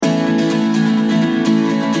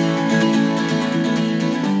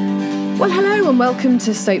Well, hello and welcome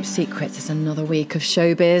to Soap Secrets. It's another week of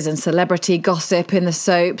showbiz and celebrity gossip in the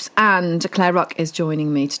soaps, and Claire Ruck is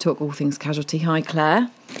joining me to talk all things Casualty. Hi,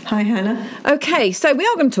 Claire. Hi, Hannah. Okay, so we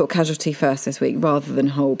are going to talk Casualty first this week rather than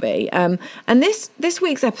Holby. And this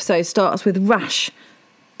week's episode starts with Rash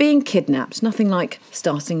being kidnapped. Nothing like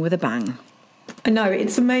starting with a bang. I know,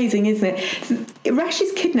 it's amazing, isn't it? Rash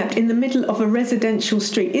is kidnapped in the middle of a residential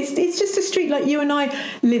street. It's just a street like you and I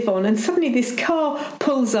live on, and suddenly this car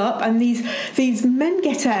pulls up and these men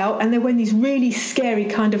get out and they're wearing these really scary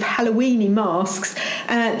kind of Halloween-y masks.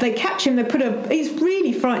 They catch him, he's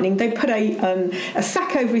really frightening. They put a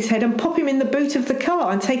sack over his head and pop him in the boot of the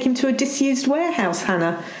car and take him to a disused warehouse,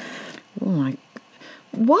 Hannah. Oh my.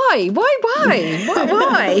 Why? Why? Well,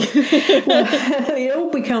 it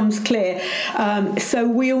all becomes clear. So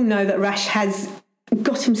we all know that Rash has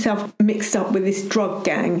got himself mixed up with this drug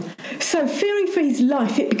gang. So fearing for his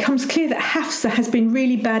life, it becomes clear that Hafsa has been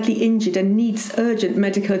really badly injured and needs urgent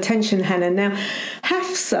medical attention, Hannah. Now,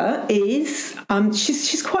 Hafsa is,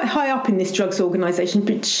 she's quite high up in this drugs organisation,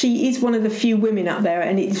 but she is one of the few women up there,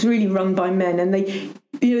 and it's really run by men, and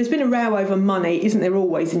there's been a row over money, isn't there,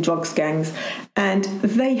 always in drugs gangs? And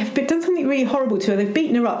they have done something really horrible to her. They've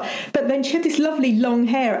beaten her up. But then she had this lovely long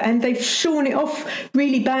hair and they've shorn it off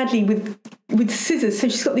really badly with scissors. So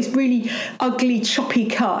she's got this really ugly, choppy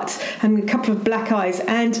cut and a couple of black eyes.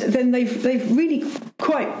 And then they've really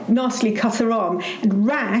quite nastily cut her arm. And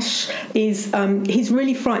Rash is, he's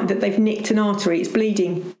really frightened that they've nicked an artery. It's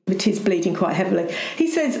bleeding, but it's bleeding quite heavily. He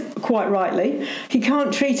says, quite rightly, he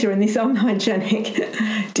can't treat her in this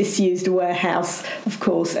unhygienic, disused warehouse, of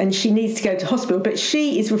course, and she needs to go to hospital, but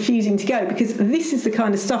she is refusing to go because this is the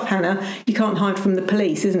kind of stuff, Hannah, you can't hide from the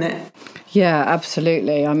police, isn't it? Yeah,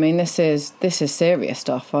 absolutely. I mean, this is serious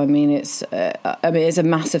stuff. I mean, it's a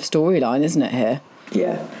massive storyline, isn't it, here?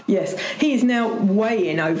 Yeah, yes. He is now way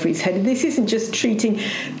in over his head. This isn't just treating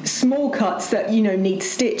small cuts that, need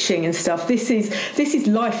stitching and stuff. This is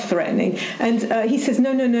life-threatening. And he says,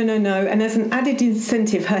 no. And as an added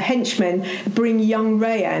incentive, her henchmen bring young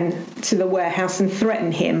Rayan to the warehouse and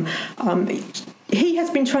threaten him. He has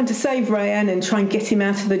been trying to save Rayan and try and get him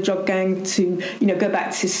out of the drug gang to, go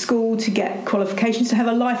back to school, to get qualifications, to have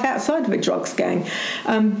a life outside of a drugs gang.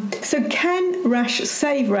 So can Rash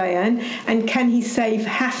save Rayan, and can he save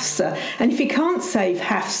Hafsa? And if he can't save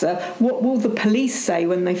Hafsa, what will the police say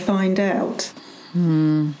when they find out?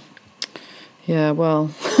 Yeah,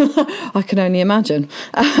 well, I can only imagine.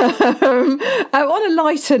 On a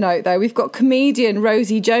lighter note, though, we've got comedian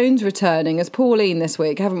Rosie Jones returning as Pauline this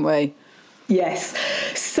week, haven't we? Yes.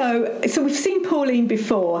 So we've seen Pauline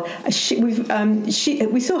before.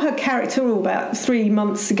 We saw her character about 3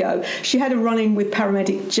 months ago. She had a run-in with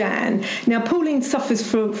paramedic Jan. Now, Pauline suffers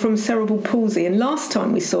from cerebral palsy, and last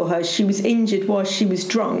time we saw her, she was injured while she was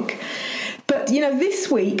drunk. But,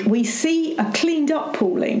 this week we see a cleaned-up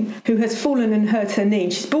Pauline who has fallen and hurt her knee.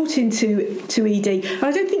 And she's brought into ED. And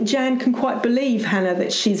I don't think Jan can quite believe, Hannah,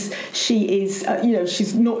 that she is,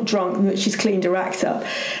 she's not drunk and that she's cleaned her act up.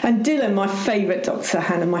 And Dylan, my favourite doctor,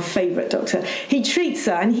 Hannah, my favourite doctor, he treats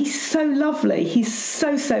her and he's so lovely. He's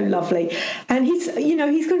so lovely. And he's got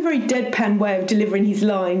a very deadpan way of delivering his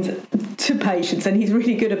lines to patients, and he's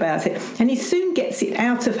really good about it. And he soon gets it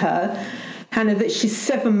out of her, Hannah, that she's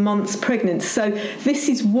 7 months pregnant. So this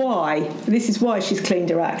is why she's cleaned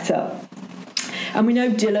her act up. And we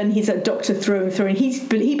know Dylan, he's a doctor through and through, and he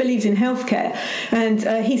believes in healthcare.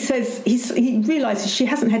 And he says he realises she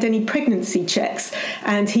hasn't had any pregnancy checks,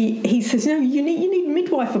 and he says, no, you need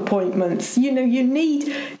midwife appointments. You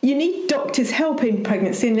need doctors' help in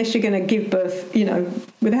pregnancy unless you're going to give birth,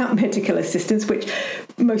 without medical assistance, which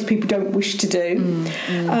most people don't wish to do.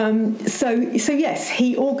 So yes,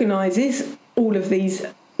 he organises all of these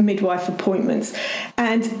midwife appointments,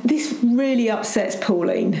 and this really upsets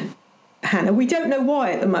Pauline, Hannah. We don't know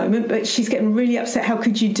why at the moment, but she's getting really upset. How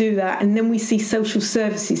could you do that? And then we see social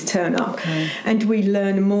services turn up, and we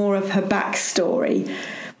learn more of her backstory.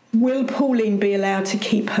 Will Pauline be allowed to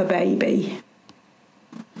keep her baby?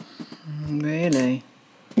 Really?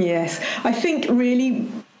 Yes. I think really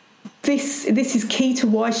this is key to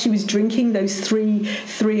why she was drinking those three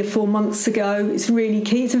or 4 months ago. It's really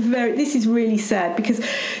key. This is really sad because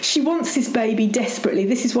she wants this baby desperately.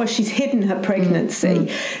 This is why she's hidden her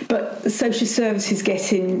pregnancy. But social services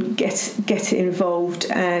get involved,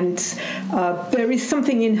 and there is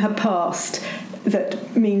something in her past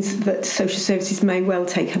that means that social services may well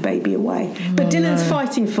take her baby away. But Dylan's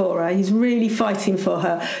fighting for her. He's really fighting for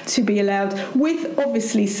her to be allowed, with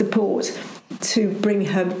obviously support, to bring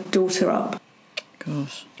her daughter up.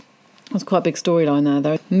 Gosh, that's quite a big storyline there,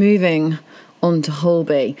 though. Moving on to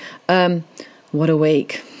Holby. What a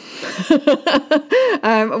week.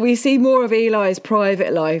 We see more of Eli's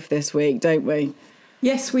private life this week, don't we?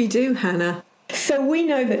 Yes, we do, Hannah. So we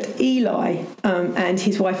know that Eli and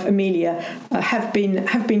his wife Amelia have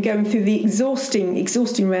been going through the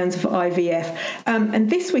exhausting rounds of IVF. And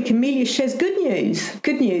this week Amelia shares good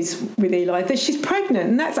news with Eli that she's pregnant,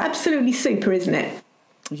 and that's absolutely super, isn't it?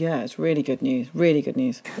 Yeah, it's really good news. Really good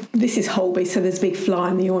news. This is Holby, so there's a big fly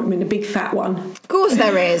in the ointment, a big fat one. Of course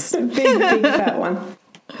there is. big fat one.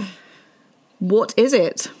 What is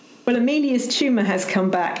it? Well, Amelia's tumour has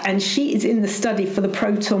come back and she is in the study for the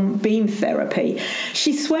proton beam therapy.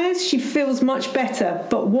 She swears she feels much better,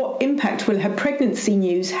 but what impact will her pregnancy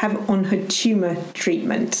news have on her tumour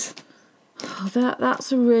treatment? Oh,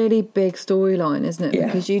 that's a really big storyline, isn't it? Yeah.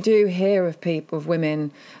 Because you do hear of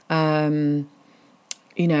women,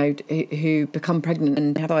 who become pregnant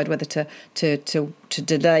and have decided whether to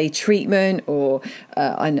delay treatment, or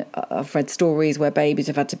I've read stories where babies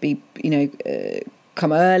have had to be,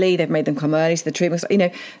 come early. They've made them come early to the treatment.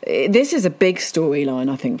 This is a big storyline,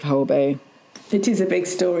 I think, for Holby. It is a big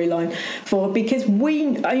storyline because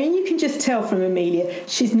you can just tell from Amelia,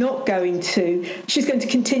 she's going to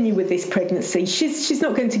continue with this pregnancy. She's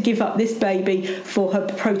not going to give up this baby for her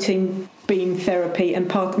protein beam therapy and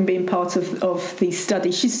being part of the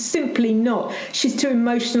study. She's simply not. She's too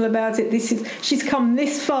emotional about it. She's come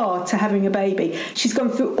this far to having a baby. She's gone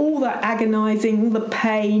through all that agonising, all the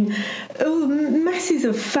pain, all the masses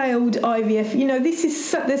of failed IVF.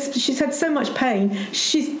 She's had so much pain.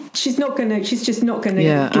 She's just not going to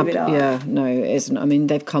give it up. Yeah, no, it isn't. I mean,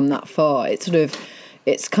 they've come that far.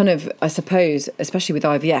 It's kind of, I suppose, especially with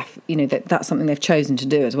IVF, that's something they've chosen to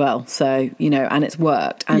do as well. So, and it's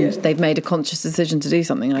worked, and they've made a conscious decision to do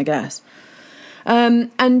something, I guess.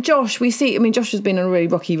 And Josh, Josh has been on a really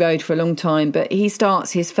rocky road for a long time, but he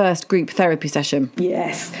starts his first group therapy session.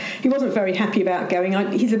 Yes, he wasn't very happy about going.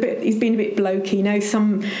 He's been a bit blokey.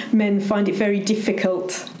 Some men find it very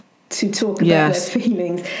difficult to talk about their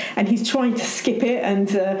feelings, and he's trying to skip it, and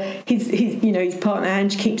his partner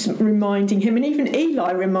Ange keeps reminding him, and even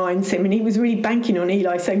Eli reminds him, and he was really banking on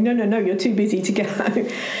Eli saying no, you're too busy to go.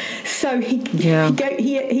 So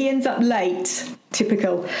he ends up late,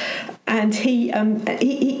 typical, and he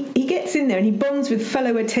gets in there and he bonds with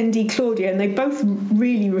fellow attendee Claudia, and they both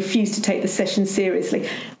really refuse to take the session seriously.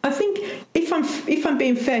 I think if I'm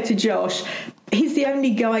being fair to Josh, he's the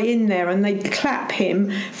only guy in there, and they clap him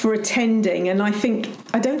for attending. And I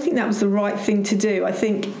don't think that was the right thing to do. I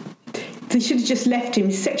think they should have just left him.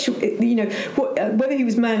 Sexual, whether he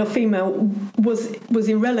was male or female was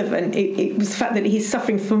irrelevant. It was the fact that he's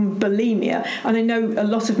suffering from bulimia. And I know a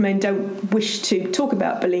lot of men don't wish to talk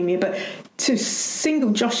about bulimia, but to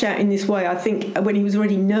single Josh out in this way, I think when he was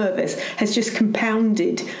already nervous, has just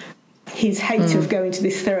compounded his hate of going to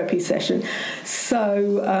this therapy session.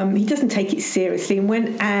 So he doesn't take it seriously, and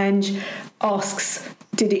when Ange asks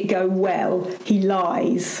did it go well, he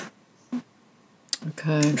lies.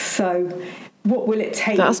 Okay, so what will it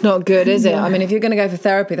take? That's not good, is it? I mean, if you're going to go for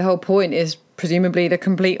therapy, the whole point is presumably the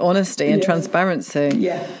complete honesty and transparency.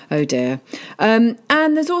 Yeah. Oh dear. And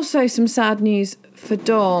there's also some sad news for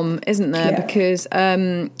Dom, isn't there? Yeah. Because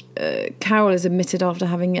Carol is admitted after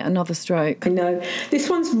having yet another stroke. I know. This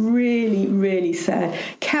one's really, really sad.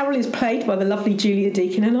 Carol is played by the lovely Julia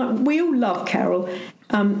Deakin, and we all love Carol.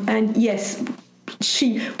 And yes,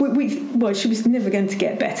 she was never going to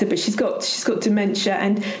get better, but she's got dementia,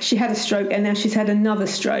 and she had a stroke, and now she's had another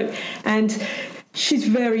stroke, and she's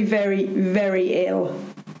very, very, very ill.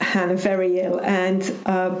 Hannah, very ill, and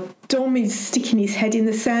Dom is sticking his head in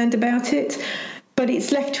the sand about it. But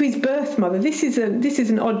it's left to his birth mother. This is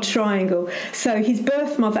an odd triangle. So his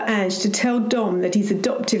birth mother, Ange, to tell Dom that his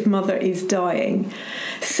adoptive mother is dying.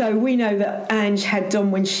 So we know that Ange had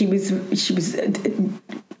Dom when she was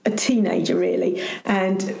a teenager, really,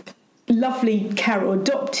 and lovely Carol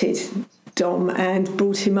adopted Dom and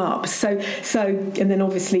brought him up. So and then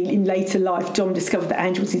obviously in later life, Dom discovered that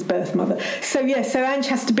Ange was his birth mother. So Ange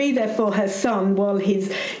has to be there for her son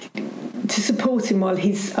to support him while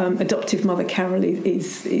his adoptive mother Carol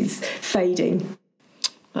is fading.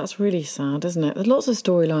 That's really sad, isn't it? There's lots of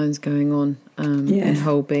storylines going on in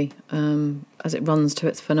Holby as it runs to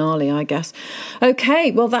its finale, I guess.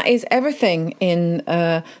 Okay, well, that is everything in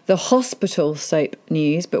the hospital soap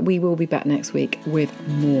news, but we will be back next week with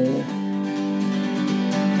more.